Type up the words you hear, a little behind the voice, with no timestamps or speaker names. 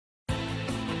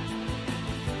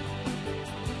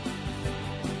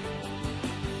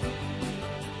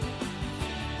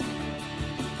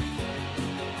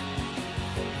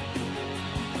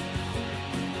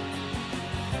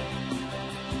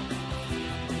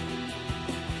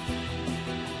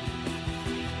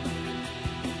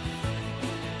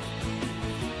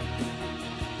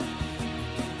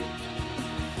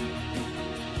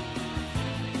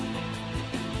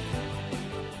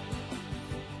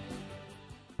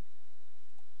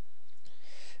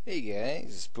Hey guys,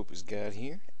 it's Poop's God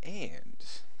here, and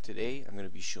today I'm going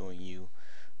to be showing you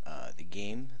the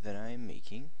game that I'm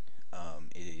making.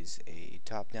 It is a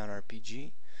top-down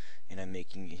RPG, and I'm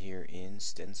making it here in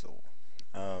Stencyl.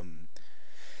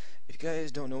 If you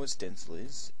guys don't know what Stencyl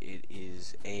is, it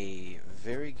is a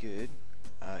very good,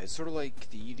 it's sort of like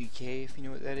the UDK, if you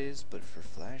know what that is, but for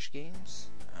Flash games.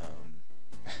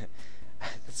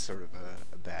 That's sort of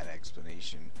a bad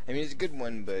explanation. I mean, it's a good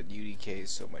one, but UDK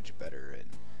is so much better and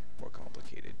more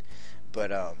complicated.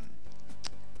 But I'll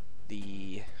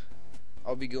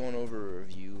be going over a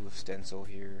review of Stencyl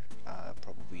here,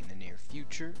 probably in the near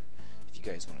future, if you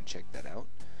guys want to check that out.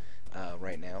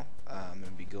 Right now, I'm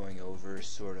going to be going over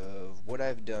sort of what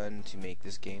I've done to make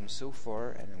this game so far,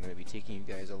 and I'm going to be taking you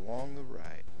guys along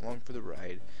for the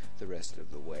ride, the rest of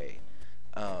the way.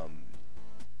 I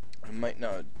might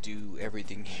not do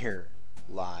everything here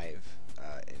live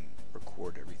and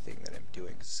record everything that I'm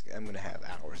doing, 'cause I'm going to have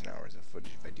hours and hours of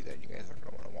footage. If I do that, you guys aren't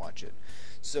going to want to watch it.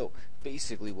 So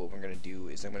basically what we're going to do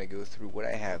is I'm going to go through what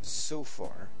I have so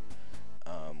far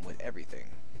with everything.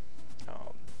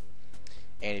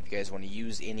 And if you guys want to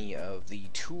use any of the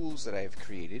tools that I've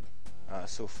created,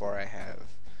 so far I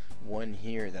have one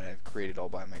here that I've created all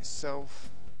by myself.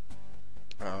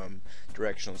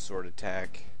 Directional sword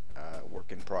attack,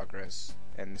 work in progress,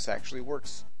 and this actually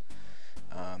works.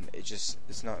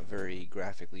 It's not very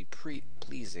graphically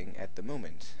pleasing at the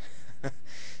moment.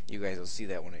 You guys will see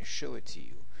that when I show it to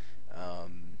you.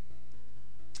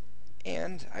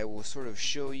 And I will sort of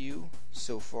show you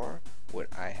so far what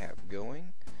I have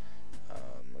going.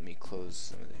 Let me close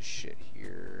some of this shit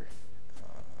here.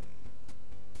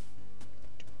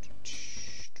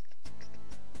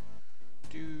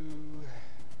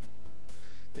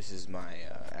 This is my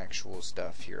actual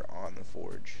stuff here on the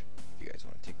Forge. If you guys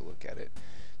want to take a look at it,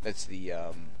 that's the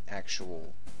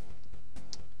actual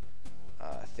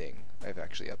thing. I've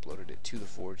actually uploaded it to the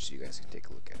Forge, so you guys can take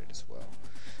a look at it as well.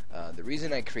 The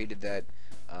reason I created that,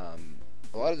 a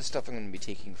lot of the stuff I'm going to be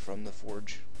taking from the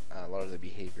Forge, a lot of the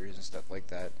behaviors and stuff like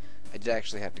that. I did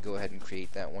actually have to go ahead and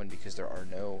create that one because there are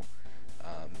no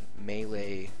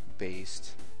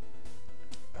melee-based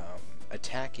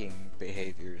attacking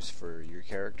behaviors for your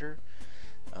character,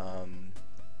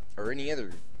 or any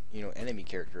other, enemy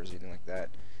characters or anything like that.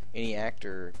 Any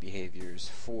actor behaviors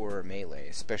for melee,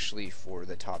 especially for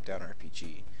the top-down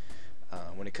RPG.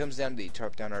 When it comes down to the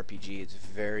top-down RPG, it's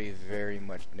very, very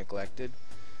much neglected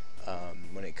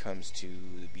when it comes to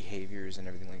the behaviors and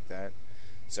everything like that.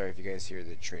 Sorry if you guys hear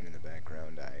the train in the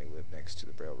background. I live next to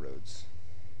the railroads.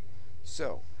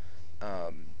 So,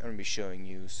 I'm going to be showing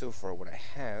you so far what I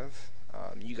have.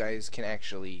 You guys can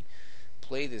actually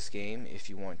play this game if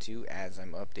you want to, as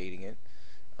I'm updating it.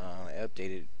 I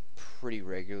update it pretty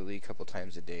regularly, a couple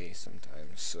times a day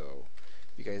sometimes. So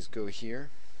if you guys go here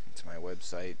to my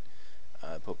website,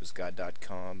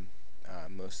 popusgod.com,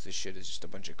 most of this shit is just a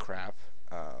bunch of crap.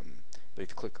 But if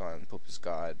you click on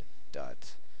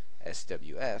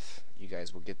popusgod.swf, you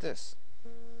guys will get this.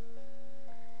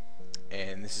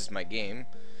 And this is my game,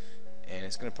 and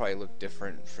it's going to probably look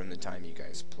different from the time you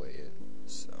guys play it.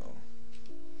 So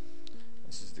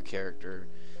this is the character,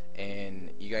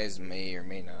 and you guys may or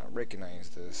may not recognize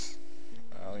this.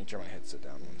 Let me turn my headset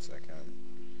down 1 second.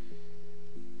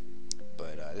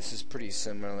 But this is pretty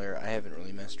similar. I haven't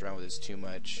really messed around with this too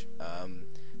much,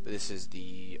 but this is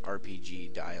the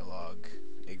RPG dialogue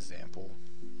example,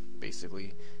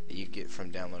 basically, that you get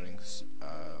from downloading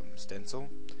Stencyl.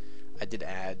 I did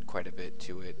add quite a bit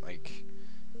to it, like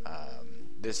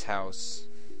this house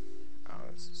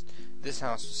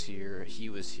was here, he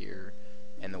was here,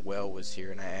 and the well was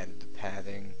here, and I added the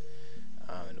pathing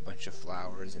and a bunch of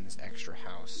flowers in this extra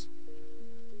house.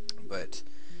 But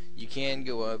you can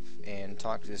go up and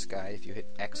talk to this guy if you hit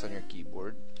X on your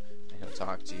keyboard, and he'll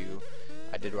talk to you.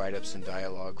 I did write up some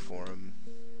dialogue for him.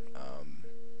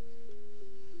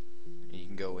 And you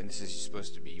can go, and this is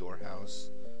supposed to be your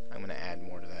house. I'm going to add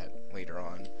more to that later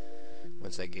on.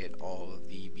 Once I get all of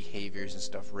the behaviors and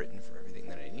stuff written for everything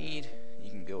that I need, you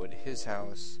can go into his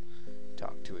house,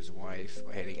 talk to his wife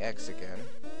by hitting X again.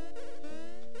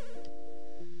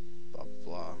 Blah, blah,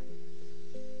 blah.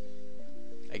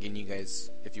 Again, you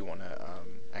guys, if you want to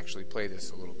actually play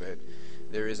this a little bit,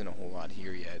 there isn't a whole lot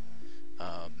here yet.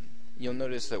 You'll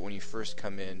notice that when you first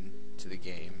come in to the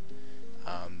game,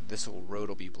 this whole road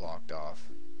will be blocked off.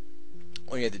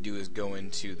 All you have to do is go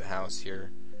into the house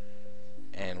here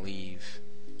and leave,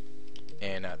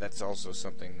 and that's also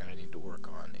something that I need to work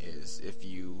on, is if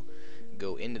you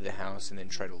go into the house and then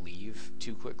try to leave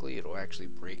too quickly, it'll actually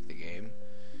break the game,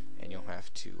 and you'll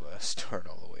have to start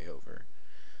all the way over.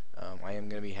 I am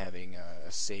going to be having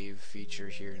a save feature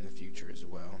here in the future as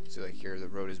well. So like here, the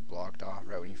road is blocked off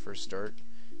right when you first start,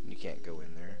 and you can't go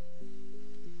in there.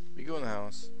 But you go in the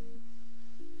house,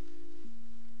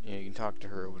 you can talk to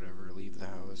her or whatever, leave the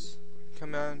house,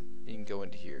 come out, and you can go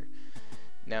into here.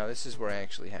 Now this is where I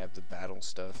actually have the battle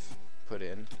stuff put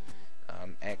in.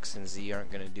 X and Z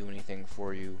aren't going to do anything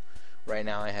for you. Right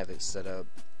now I have it set up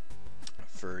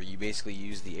for you basically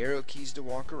use the arrow keys to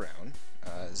walk around,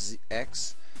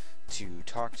 X to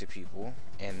talk to people,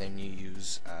 and then you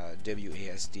use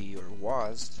WASD or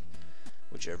WASD,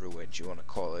 whichever way you want to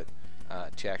call it,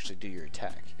 to actually do your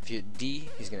attack. If you hit D,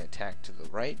 he's going to attack to the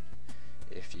right.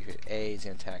 If you hit A, he's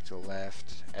going to attack to the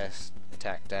left, S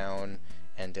attack down,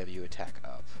 and W attack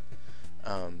up.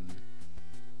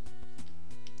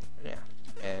 Yeah,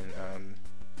 and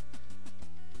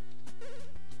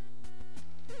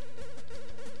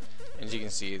as you can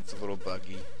see, it's a little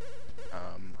buggy.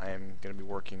 I am going to be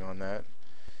working on that.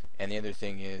 And the other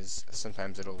thing is,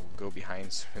 sometimes it'll go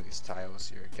behind some of these tiles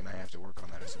here. Again, I have to work on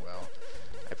that as well.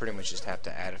 I pretty much just have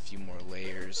to add a few more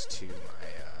layers to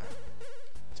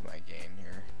my game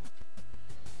here,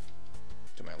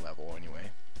 to my level anyway.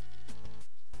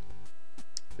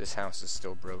 This house is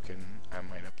still broken. I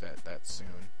might up that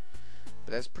soon.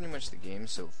 But that's pretty much the game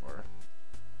so far.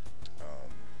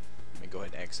 Let me go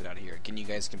ahead and exit out of here. Again, you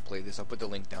guys can play this. I'll put the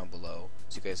link down below,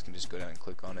 so you guys can just go down and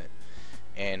click on it.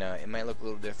 And it might look a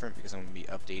little different because I'm going to be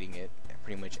updating it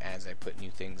pretty much as I put new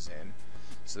things in.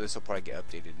 So this will probably get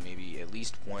updated maybe at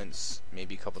least once,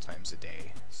 maybe a couple times a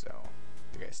day. So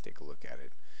you guys take a look at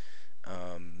it.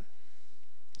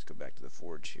 Let's go back to the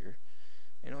forge here,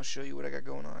 and I'll show you what I got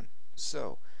going on.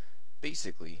 So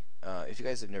basically, if you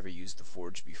guys have never used the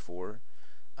forge before,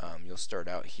 you'll start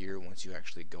out here once you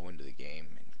actually go into the game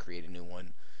and create a new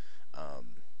one.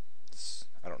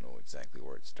 I don't know exactly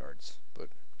where it starts, but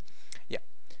yeah,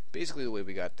 basically the way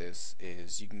we got this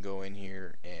is you can go in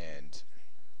here and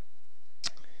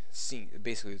see.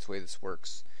 Basically, the way this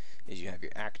works is you have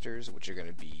your actors, which are going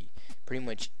to be pretty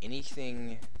much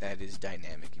anything that is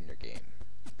dynamic in your game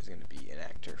is going to be an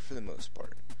actor for the most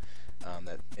part.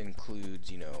 That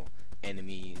includes,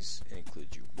 enemies, it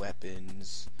includes your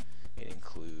weapons, it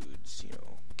includes,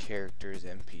 characters,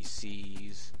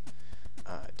 NPCs,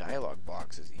 dialogue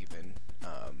boxes even,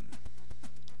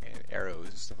 and arrows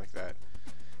and stuff like that.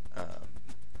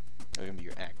 They're going to be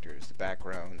your actors, the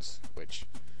backgrounds, which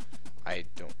I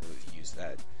don't really use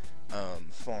that.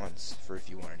 Fonts for if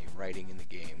you want any writing in the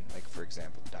game, like for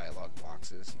example dialogue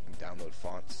boxes, you can download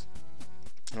fonts.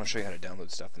 And I'll show you how to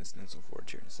download stuff in the Stencyl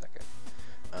Forge here in a second.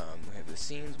 We have the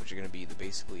scenes, which are going to be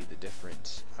basically the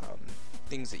different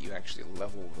things that you actually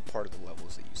level, the part of the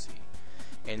levels that you see.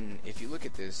 And if you look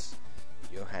at this,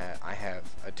 I have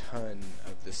a ton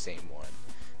of the same one.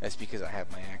 That's because I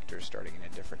have my actors starting in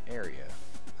a different area.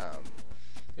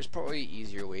 There's probably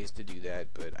easier ways to do that,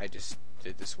 but I just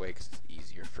did it this way because it's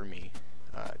easier for me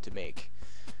to make.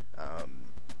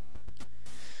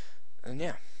 And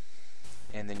yeah.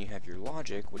 And then you have your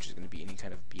logic, which is going to be any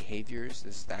kind of behaviors.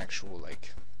 This is the actual,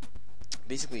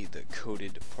 basically the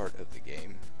coded part of the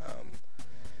game.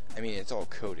 I mean, it's all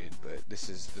coded, but this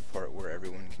is the part where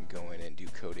everyone can go in and do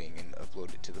coding and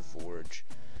upload it to the Forge.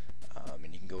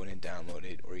 And you can go in and download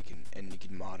it, or you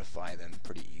can modify them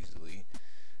pretty easily.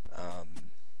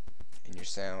 And your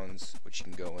sounds, which you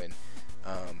can go in.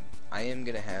 I am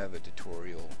going to have a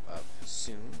tutorial up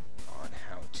soon on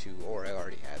how to, or I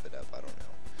already have it up, I don't know.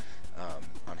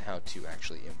 On how to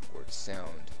actually import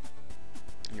sound,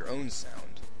 your own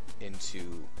sound,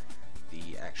 into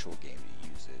the actual game to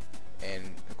use it. And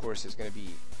of course, I'm going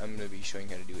to be showing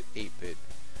how to do it 8-bit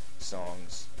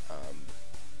songs.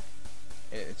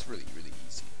 And it's really, really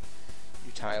easy.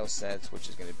 Your tile sets, which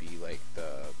is going to be like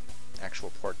the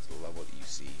actual parts of the level that you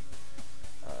see.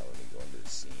 Let me go into the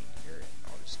scene here, and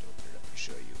I'll just open it up and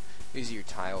show you. These are your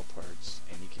tile parts,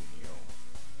 and you can,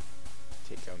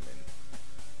 take them and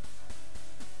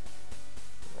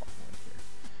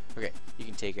okay, you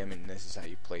can take them, and this is how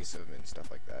you place them and stuff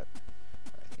like that.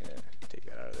 I'm gonna take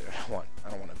that out of there. I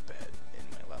don't want a bed in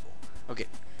my level. Okay.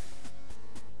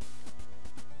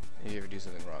 If you ever do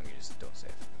something wrong, you just don't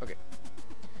save. Okay.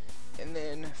 And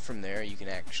then from there, you can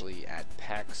actually add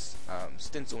packs.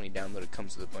 Stencyl, when you download it,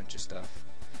 comes with a bunch of stuff.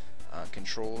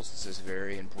 Controls. This is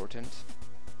very important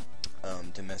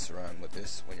to mess around with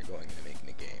this when you're going into making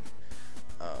a game.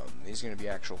 These are going to be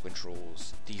actual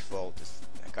controls. Default,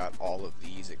 I got all of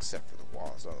these except for the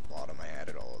walls on the bottom. I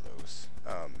added all of those.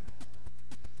 And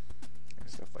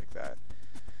stuff like that.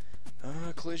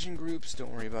 Collision groups,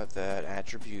 don't worry about that.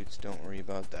 Attributes, don't worry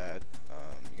about that.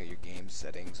 You got your game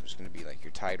settings, which is going to be like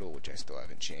your title, which I still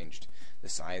haven't changed, the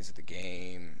size of the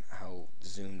game, how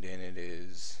zoomed in it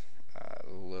is,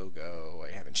 the logo.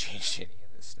 I haven't changed any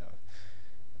of this stuff.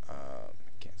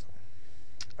 Cancel.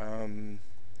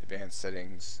 Advanced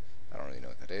settings. I don't really know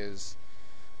what that is.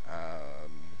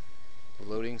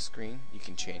 Loading screen. You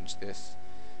can change this,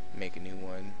 make a new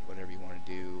one, whatever you want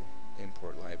to do.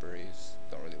 Import libraries.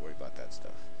 Don't really worry about that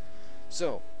stuff.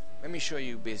 So let me show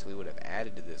you basically what I've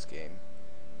added to this game.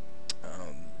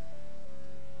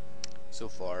 So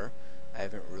far, I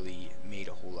haven't really made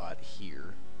a whole lot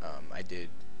here. I did,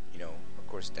 of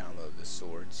course, download the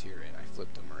swords here, and I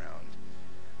flipped them around.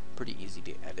 Pretty easy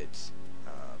to edit.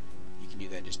 You can do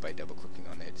that just by double-clicking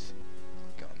on it.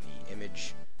 Click on the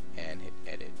image and hit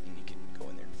edit, and you can go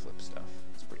in there and flip stuff.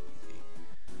 It's pretty easy.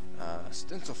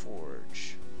 Stencyl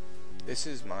Forge. This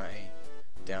is my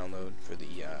download for the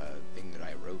thing that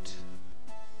I wrote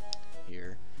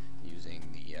here, using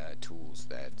the tools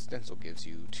that Stencyl gives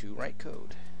you to write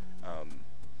code.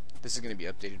 This is going to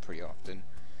be updated pretty often,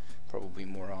 probably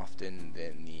more often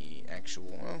than the actual,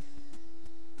 well,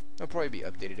 it'll probably be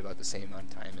updated about the same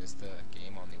amount of time as the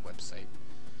game on the website,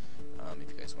 if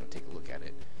you guys want to take a look at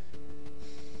it.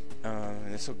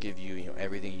 And this will give you,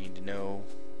 everything you need to know,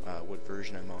 what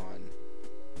version I'm on,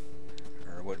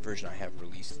 or what version I have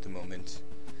released at the moment,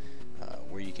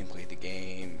 where you can play the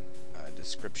game,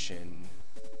 description,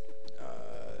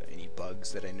 any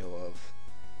bugs that I know of,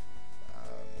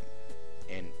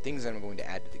 and things that I'm going to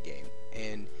add to the game.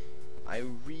 And I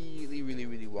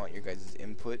really want your guys'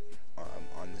 input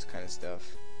on this kind of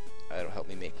stuff. It'll help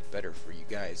me make it better for you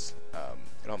guys.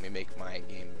 It'll help me make my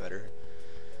game better.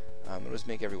 It'll just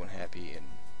make everyone happy,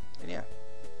 and yeah.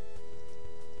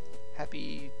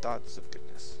 Happy thoughts of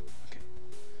goodness. Okay.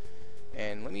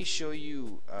 And let me show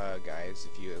you, guys,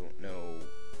 if you don't know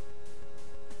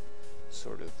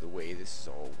sort of the way this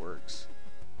all works.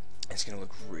 It's going to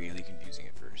look really confusing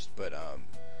at first, but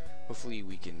hopefully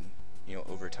we can,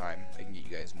 over time, I can get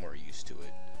you guys more used to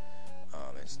it,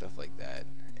 and stuff like that,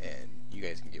 and you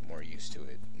guys can get more used to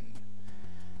it, and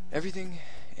everything,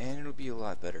 and it'll be a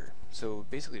lot better. So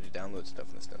basically, to download stuff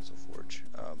in the Stencyl Forge,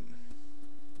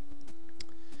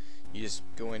 you just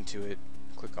go into it,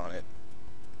 click on it,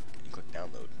 and you click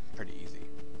download. Pretty easy.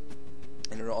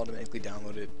 And it'll automatically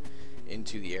download it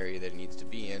into the area that it needs to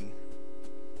be in,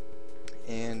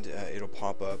 and it'll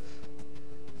pop up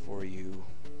for you,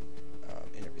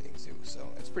 and everything too. So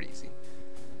it's pretty easy.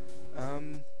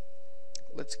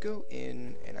 Let's go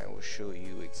in, and I will show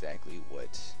you exactly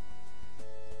what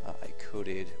I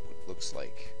coded, what it looks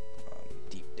like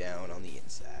deep down on the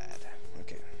inside.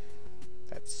 Okay,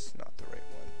 that's not the right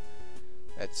one.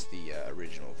 That's the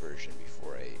original version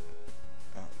before I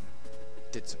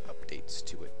did some updates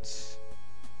to it.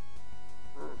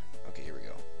 Okay, here we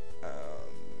go.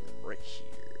 Right here.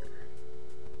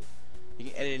 You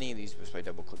can edit any of these just by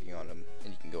double clicking on them,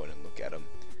 and you can go in and look at them.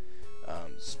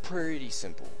 It's pretty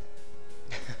simple.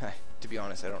 To be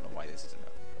honest, I don't know why this isn't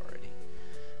up already.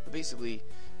 But basically,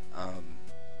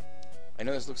 I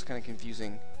know this looks kind of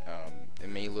confusing. It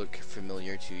may look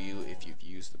familiar to you if you've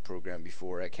used the program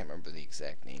before. I can't remember the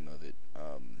exact name of it.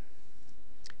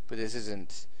 But this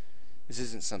isn't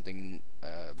something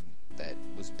that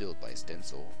was built by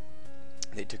Stencyl.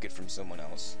 They took it from someone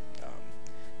else.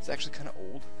 It's actually kind of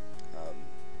old,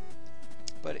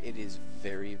 but it is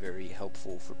very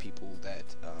helpful for people that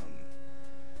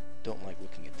don't like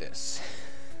looking at this.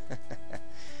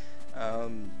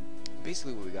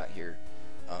 Basically what we got here,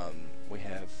 we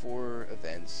have 4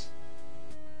 events,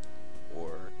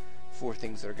 or 4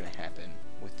 things that are going to happen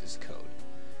with this code.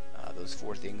 Those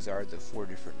 4 things are the 4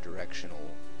 different directional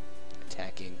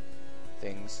attacking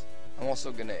things. I'm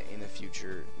also going to, in the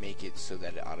future, make it so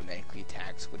that it automatically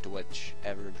attacks to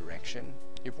whichever direction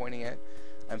you're pointing at.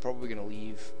 I'm probably going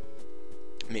to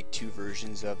make 2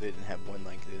 versions of it and have one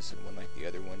like this and one like the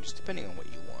other one, just depending on what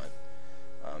you want.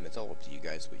 It's all up to you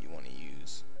guys what you want to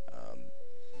use.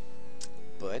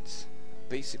 But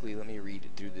basically, let me read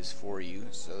it through this for you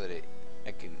so that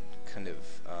I can kind of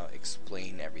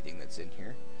explain everything that's in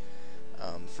here.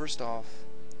 First off,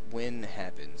 when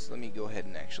happens, let me go ahead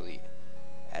and actually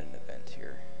add an event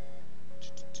here.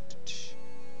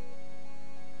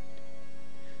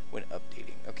 When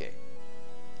updating. Okay.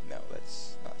 No,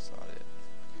 that's not it.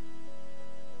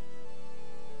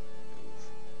 Move.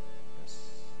 Yes.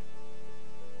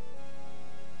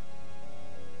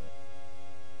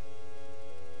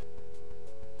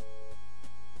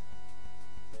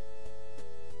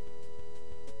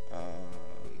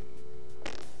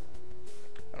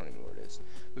 I don't even know where it is.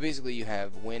 But basically you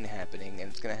have when happening,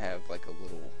 and it's going to have like a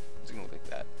little, it's going to look like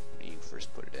that when you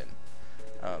first put it in.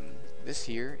 This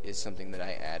here is something that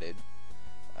I added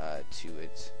to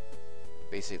it.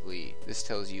 Basically, this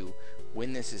tells you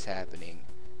when this is happening,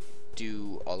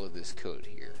 do all of this code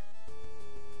here.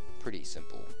 Pretty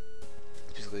simple.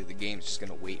 Basically, the game's just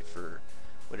going to wait for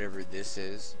whatever this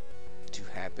is to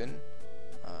happen,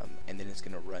 and then it's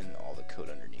going to run all the code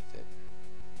underneath it.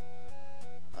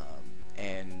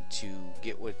 And to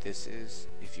get what this is,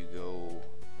 if you go,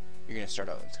 you're going to start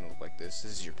out, it's going to look like this.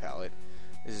 This is your palette.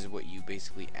 This is what you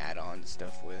basically add on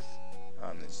stuff with.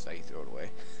 This is how you throw it away.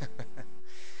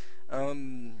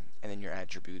 And then your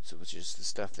attributes, which is the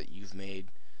stuff that you've made,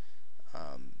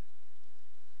 or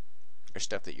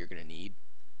stuff that you're going to need,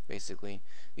 basically.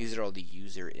 These are all the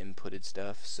user inputted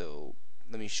stuff, so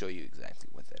let me show you exactly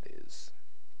what that is.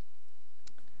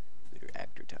 Your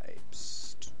actor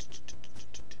types.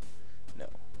 No.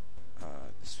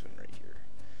 This one right here.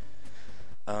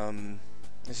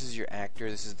 This is your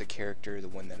actor, this is the character, the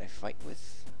one that I fight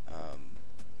with.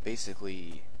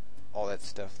 Basically, all that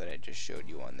stuff that I just showed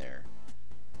you on there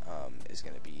is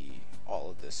going to be all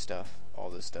of this stuff,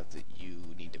 all the stuff that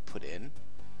you need to put in,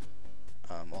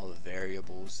 all the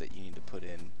variables that you need to put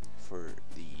in for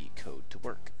the code to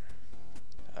work.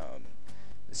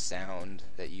 The sound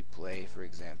that you play, for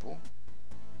example,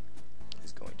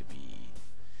 is going to be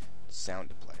sound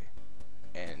to play.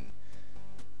 And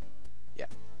yeah,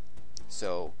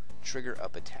 so trigger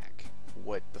up attack,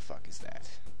 what the fuck is that?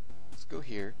 Let's go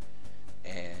here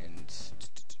and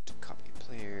copy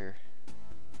player,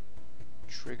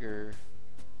 trigger,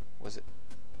 was it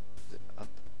up? I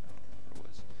don't remember what it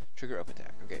was. Trigger up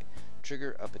attack. Okay,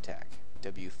 trigger up attack,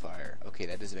 W fire. Okay,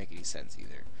 that doesn't make any sense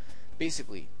either.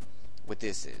 Basically, what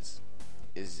this is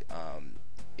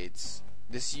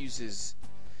this uses,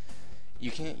 you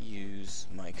can't use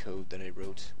my code that I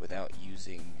wrote without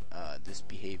using this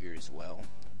behavior as well,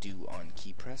 do on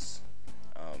key press.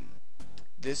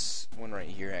 This one right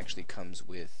here actually comes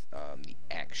with the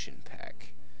action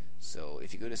pack. So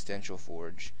if you go to Stencyl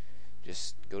Forge,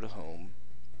 just go to home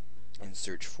and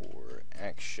search for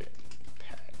action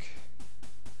pack.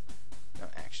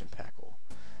 Not action packle,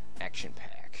 action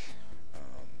pack.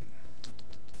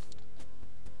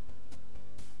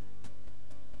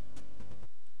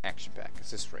 Action pack.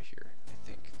 It's this right here. I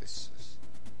think this is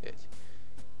it.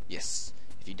 Yes.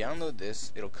 If you download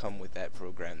this, it'll come with that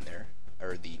program there,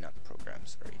 or not the program.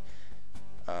 Sorry.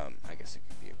 I guess it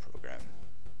could be a program,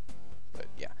 but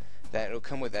yeah, it'll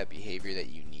come with that behavior that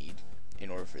you need in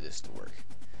order for this to work.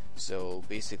 So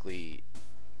basically,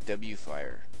 W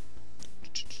fire.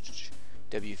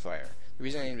 W fire. The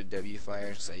reason I named it W fire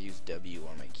is because I use W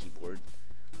on my keyboard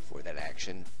for that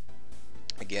action.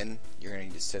 Again, you're going to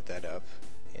need to set that up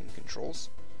in controls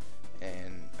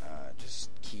and just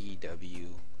key W,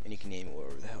 and you can name it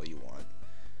whatever the hell you want.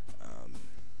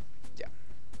 Yeah,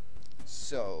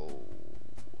 so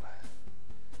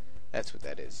that's what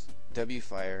that is. W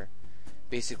fire.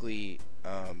 Basically,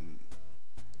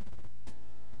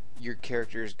 your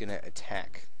character is gonna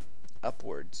attack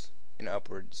upwards in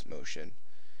upwards motion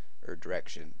or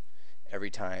direction every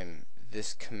time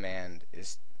this command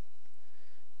is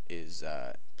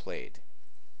played.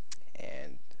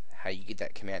 And how you get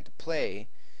that command to play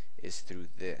is through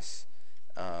this.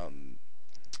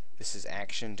 This is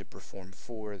action to perform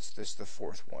 4. This is the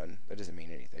 4th one. That doesn't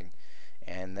mean anything.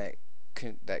 And that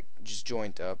just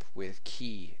joined up with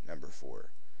key number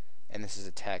 4. And this is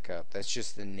attack up. That's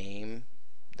just the name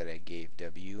that I gave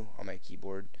W on my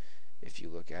keyboard. If you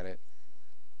look at it,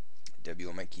 W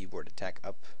on my keyboard, attack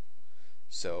up.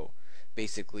 So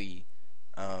basically,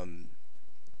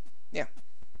 yeah.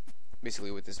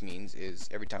 Basically what this means is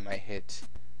every time I hit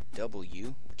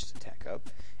W, which is attack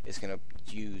up, it's gonna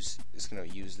use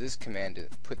this command to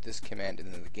put this command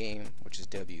into the game, which is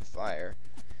W fire,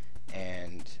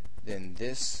 and then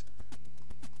this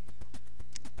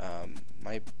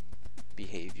my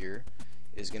behavior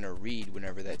is gonna read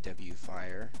whenever that W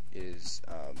fire is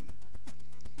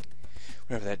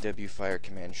whenever that W fire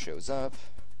command shows up,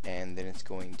 and then it's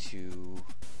going to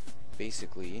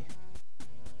basically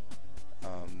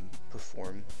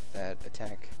perform that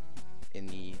attack in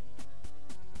the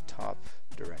top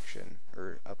direction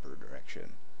or upper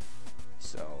direction.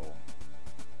 So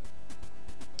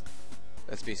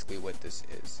that's basically what this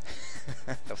is.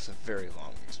 That was a very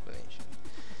long explanation.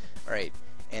 Alright,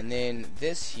 and then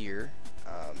this here,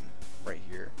 right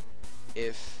here,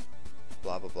 if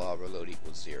blah blah blah reload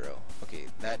equals 0. Okay,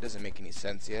 that doesn't make any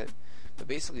sense yet, but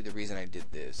basically the reason I did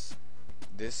this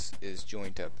is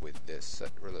joined up with this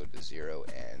set reload to 0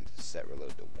 and set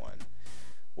reload to 1.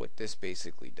 What this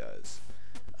basically does,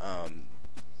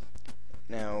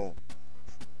 now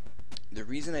The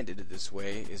reason I did it this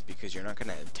way is because you're not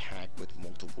going to attack with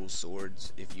multiple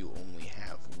swords if you only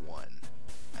have one.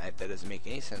 That doesn't make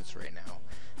any sense right now,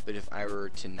 but if I were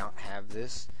to not have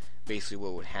this, basically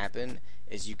what would happen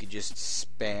is you could just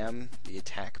spam the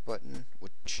attack button,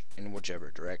 which in whichever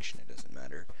direction, it doesn't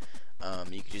matter.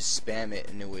 You could just spam it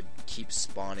and it would keep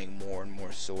spawning more and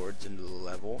more swords into the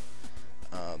level,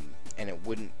 and it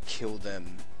wouldn't kill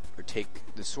them, or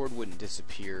the sword wouldn't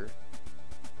disappear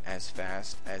as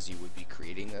fast as you would be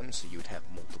creating them, so you would have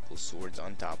multiple swords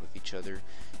on top of each other,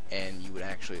 and you would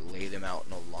actually lay them out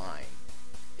in a line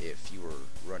if you were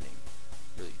running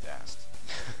really fast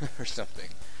or something.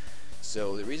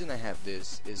 So the reason I have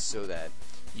this is so that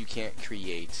you can't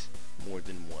create more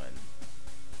than one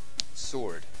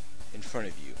sword in front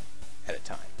of you at a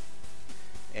time.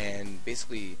 And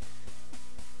basically,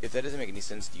 if that doesn't make any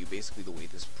sense to you, basically the way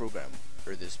this program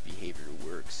or this behavior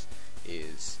works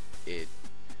is it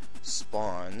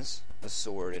spawns a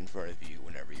sword in front of you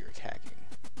whenever you're attacking.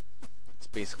 It's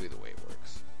basically the way it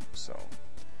works. So,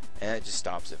 and that just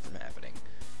stops it from happening.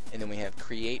 And then we have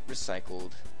create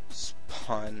recycled,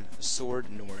 spawn sword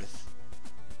north.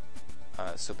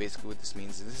 So basically what this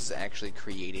means is this is actually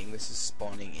creating, this is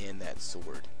spawning in that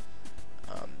sword.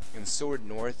 And sword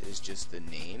north is just the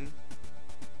name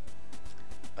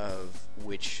of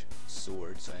which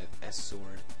sword. So I have S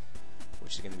sword,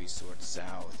 which is going to be sword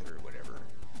south or whatever.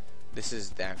 This is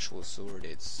the actual sword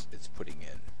it's putting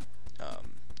in.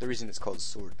 The reason it's called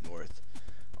sword north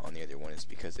on the other one is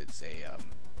because it's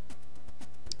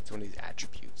it's one of these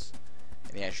attributes,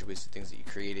 and the attributes are things that you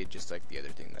created, just like the other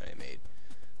thing that I made.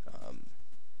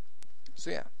 So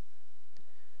yeah,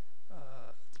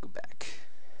 let's go back.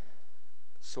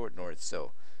 Sword north.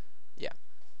 So yeah,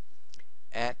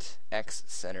 at X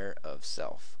center of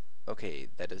self. Okay,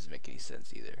 that doesn't make any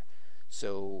sense either.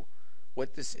 So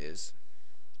what this is,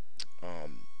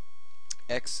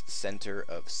 X center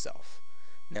of self.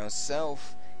 Now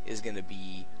self is going to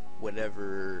be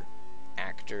whatever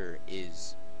actor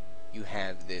is you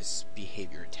have this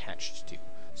behavior attached to.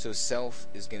 So self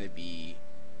is going to be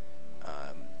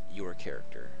your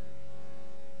character.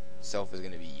 Self is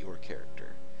going to be your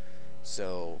character.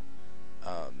 So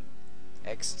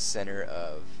X center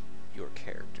of your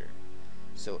character.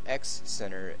 So X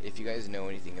center, if you guys know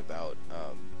anything about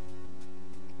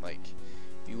like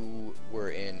if you were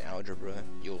in algebra,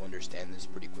 you'll understand this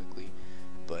pretty quickly.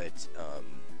 But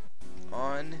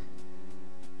let me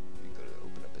go to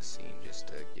open up a scene just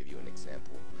to give you an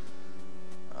example.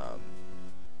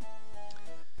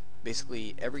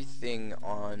 Basically, everything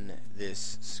on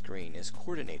this screen is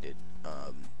coordinated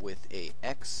with a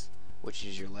X, which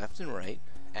is your left and right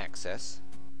axis,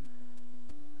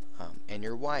 and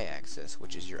your Y axis,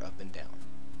 which is your up and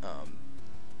down.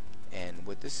 And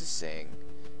what this is saying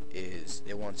is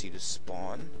it wants you to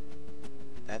spawn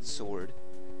that sword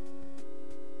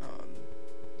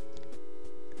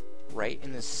right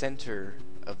in the center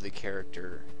of the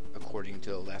character according to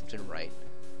the left and right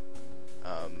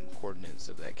coordinates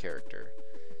of that character,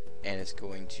 and it's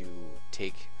going to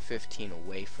take 15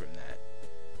 away from that,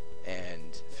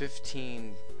 and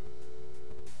 15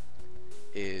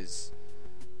 is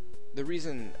the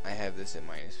reason I have this at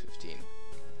minus 15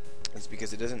 is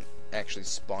because it doesn't actually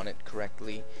spawn it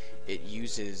correctly. It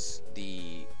uses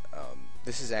the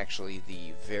this is actually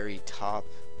the very top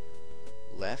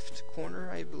left corner,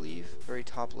 I believe, very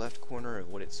top left corner of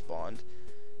what it spawned,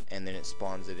 and then it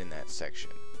spawns it in that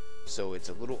section. So it's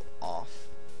a little off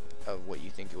of what you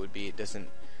think it would be. It doesn't,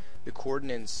 the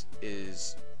coordinates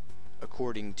is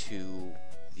according to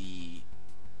the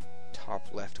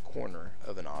top left corner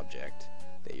of an object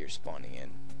that you're spawning in,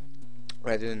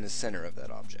 rather than the center of that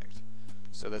object.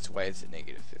 So that's why it's at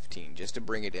negative 15, just to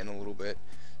bring it in a little bit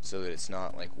so that it's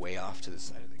not like way off to the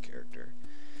side of the character.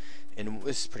 And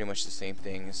this is pretty much the same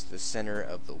thing. It's the center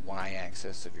of the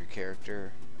y-axis of your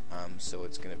character. So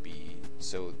it's going to be,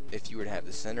 so if you were to have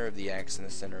the center of the x and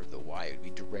the center of the y, it would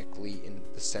be directly in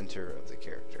the center of the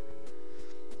character.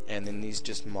 And then these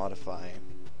just modify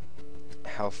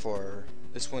how far,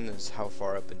 this one is how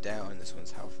far up and down, and this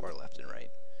one's how far left and right.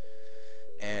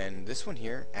 And this one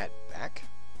here, at back,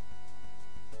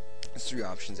 there's three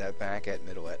options: at back, at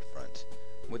middle, at front.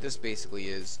 What this basically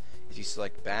is, if you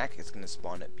select back, it's going to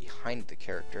spawn it behind the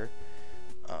character.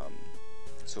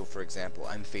 So for example,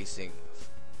 I'm facing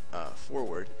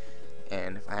forward,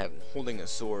 and if I'm holding a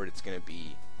sword, it's going to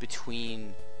be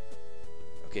between,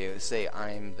 okay, let's say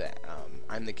I'm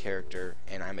the character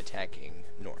and I'm attacking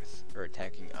north, or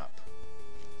attacking up.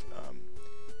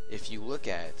 If you look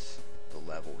at the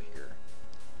level here,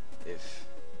 if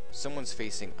someone's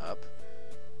facing up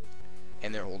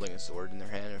and they're holding a sword in their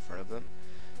hand in front of them,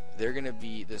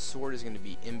 the sword is gonna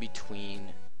be in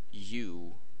between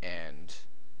you and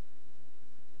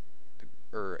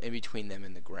or in between them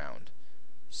and the ground,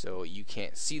 so you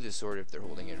can't see the sword if they're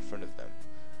holding it in front of them,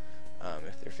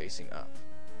 if they're facing up.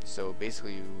 So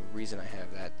basically, the reason I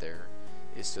have that there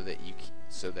is so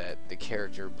that the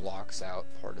character blocks out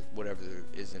part of whatever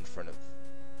is in front of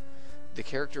the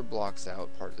character blocks out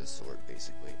part of the sword,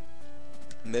 basically.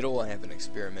 Middle, I haven't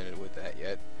experimented with that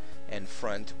yet, and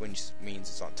front, which means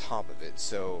it's on top of it.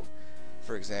 So,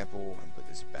 for example, I'll put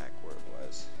this back where it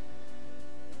was.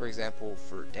 For example,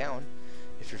 for down,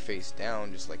 if you're face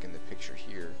down, just like in the picture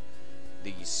here,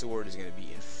 the sword is going to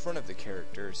be in front of the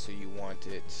character, so you want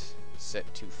it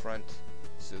set to front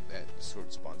so that the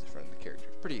sword spawns in front of the character.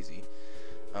 It's pretty easy.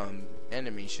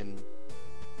 Animation,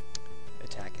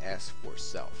 attack S for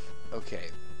self. Okay,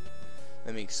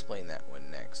 let me explain that one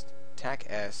next. Attack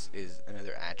S is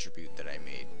another attribute that I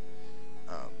made,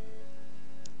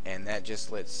 and that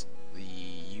just lets the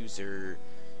user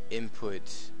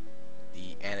input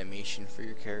the animation for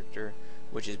your character,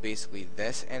 which is basically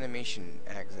this animation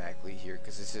exactly here,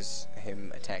 because this is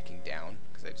him attacking down,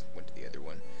 because I just went to the other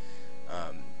one.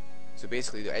 So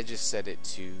basically I just set it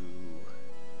to, let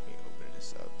me open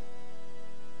this up.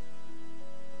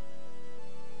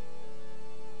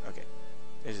 Okay,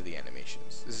 these are the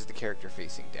animations. This is the character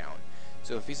facing down.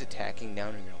 So if he's attacking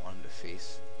down, you're going to want him to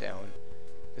face down,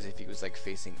 because if he was like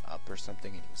facing up or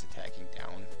something and he was attacking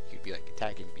down, he'd be like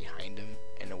attacking behind him,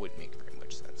 and it wouldn't make very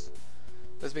much sense.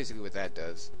 That's basically what that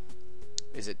does,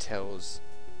 is it tells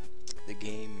the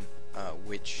game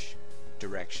which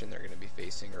direction they're going to be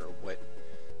facing or what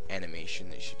animation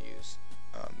they should use.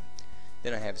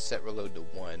 Then I have set reload to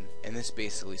 1, and this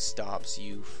basically stops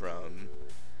you from,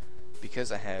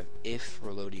 because I have if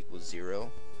reload equals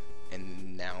 0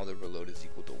 and now the reload is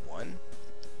equal to 1,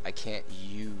 I can't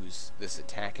use this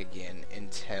attack again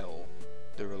until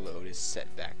the reload is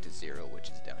set back to 0, which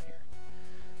is down here,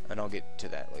 and I'll get to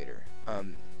that later.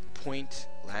 Point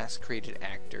last created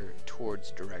actor towards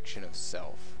direction of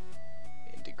self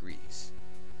in degrees.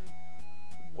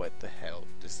 What the hell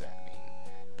does that mean?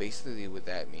 Basically what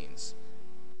that means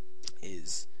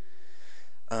is,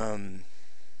 how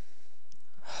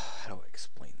do I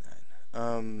explain that?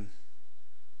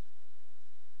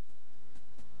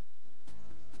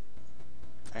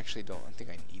 I actually don't think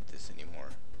I need this anymore.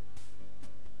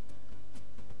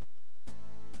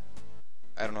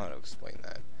 I don't know how to explain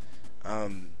that.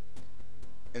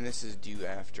 And this is due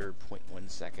after 0.1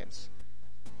 seconds.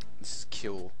 This is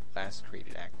kill last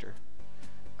created actor.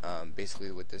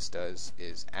 Basically what this does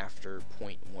is after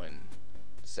 0.1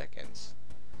 seconds,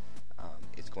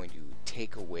 it's going to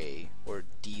take away or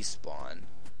despawn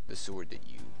the sword that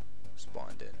you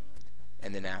spawned in.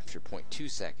 And then after 0.2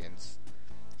 seconds,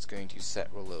 it's going to set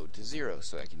reload to 0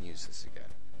 so I can use this again.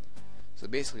 So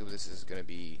basically what this is going to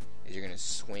be is you're going to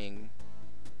swing,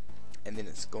 and then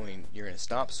you're going to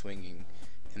stop swinging,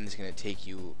 and it's going to take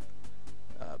you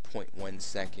 0.1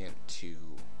 second to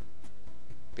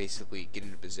basically get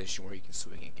in a position where you can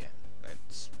swing again.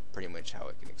 That's pretty much how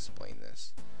I can explain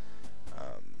this.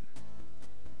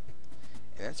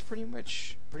 And that's pretty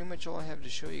much all I have to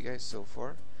show you guys so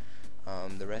far.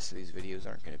 The rest of these videos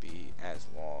aren't going to be as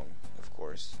long, of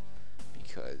course,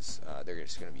 because they're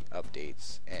just going to be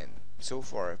updates. And so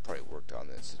far, I've probably worked on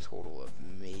this a total of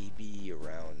maybe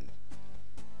around,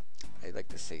 I'd like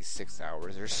to say 6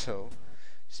 hours or so,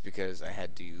 just because I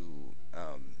had to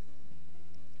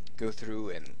go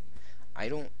through, and I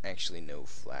don't actually know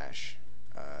Flash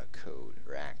code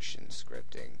or action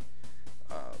scripting,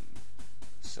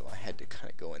 so I had to kind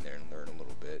of go in there and learn a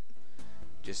little bit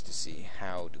just to see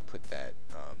how to put that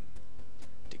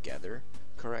together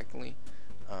correctly,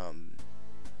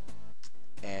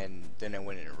 and then I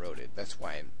went in and wrote it. That's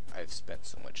why I've spent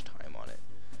so much time on it.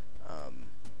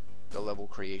 The level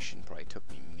creation probably took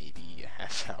me maybe a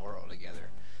half hour altogether,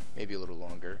 maybe a little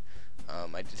longer.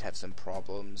 I did have some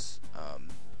problems.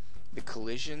 The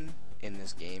collision in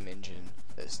this game engine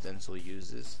that Stencyl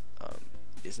uses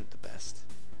isn't the best.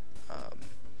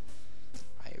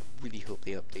 I really hope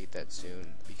they update that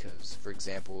soon, because, for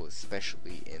example,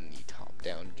 especially in the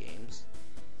top-down games,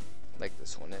 like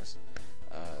this one is,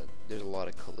 there's a lot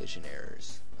of collision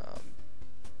errors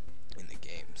in the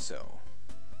game, so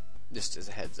just as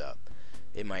a heads up.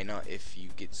 It might not, if you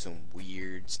get some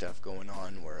weird stuff going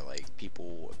on where like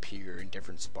people appear in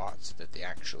different spots that they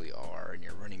actually are, and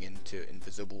you're running into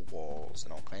invisible walls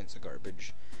and all kinds of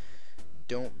garbage,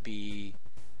 don't be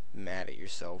mad at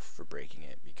yourself for breaking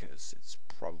it, because it's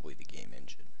probably the game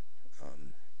engine.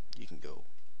 You can go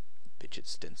bitch at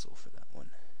Stencyl for that one.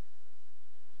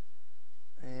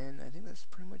 And I think that's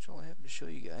pretty much all I have to show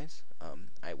you guys.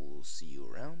 I will see you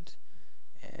around,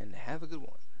 and have a good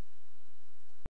one.